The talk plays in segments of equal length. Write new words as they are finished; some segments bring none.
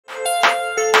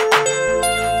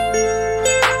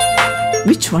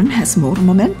Which one has more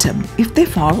momentum if they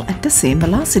fall at the same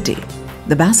velocity?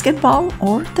 The basketball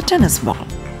or the tennis ball?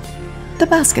 The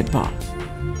basketball.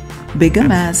 Bigger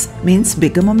mass means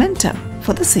bigger momentum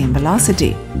for the same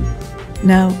velocity.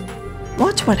 Now,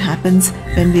 watch what happens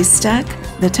when we stack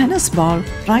the tennis ball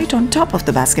right on top of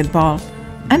the basketball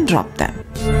and drop them.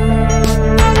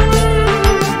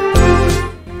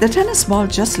 The tennis ball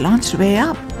just launched way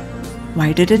up.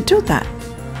 Why did it do that?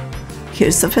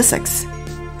 Here's the physics.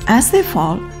 As they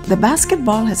fall, the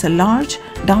basketball has a large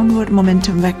downward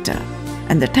momentum vector,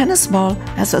 and the tennis ball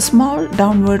has a small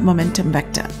downward momentum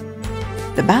vector.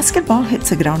 The basketball hits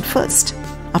the ground first.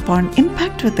 Upon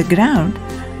impact with the ground,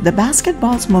 the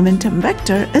basketball's momentum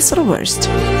vector is reversed.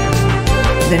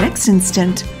 The next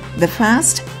instant, the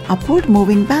fast, upward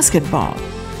moving basketball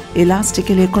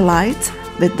elastically collides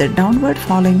with the downward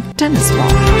falling tennis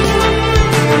ball.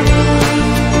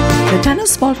 The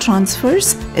tennis ball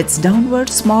transfers its downward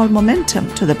small momentum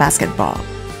to the basketball.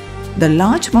 The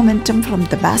large momentum from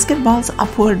the basketball's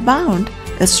upward bound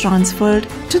is transferred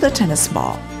to the tennis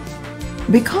ball.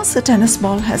 Because the tennis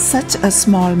ball has such a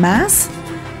small mass,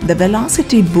 the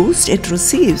velocity boost it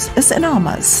receives is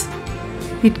enormous.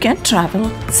 It can travel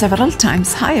several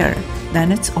times higher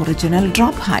than its original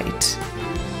drop height.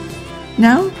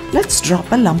 Now let's drop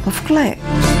a lump of clay.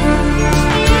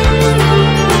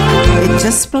 It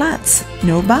just splats,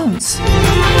 no bounce.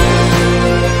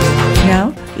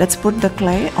 Now let's put the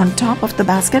clay on top of the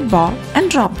basketball and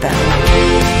drop them.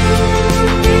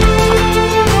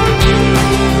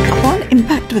 Upon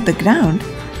impact with the ground,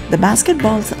 the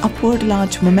basketball's upward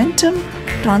large momentum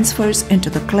transfers into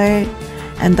the clay,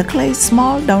 and the clay's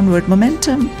small downward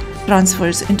momentum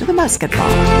transfers into the basketball.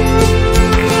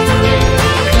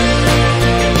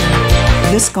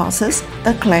 This causes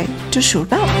the clay to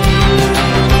shoot up.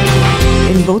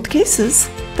 In both cases,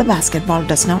 the basketball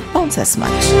does not bounce as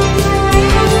much.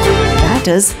 That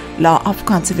is law of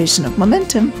conservation of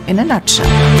momentum in a nutshell.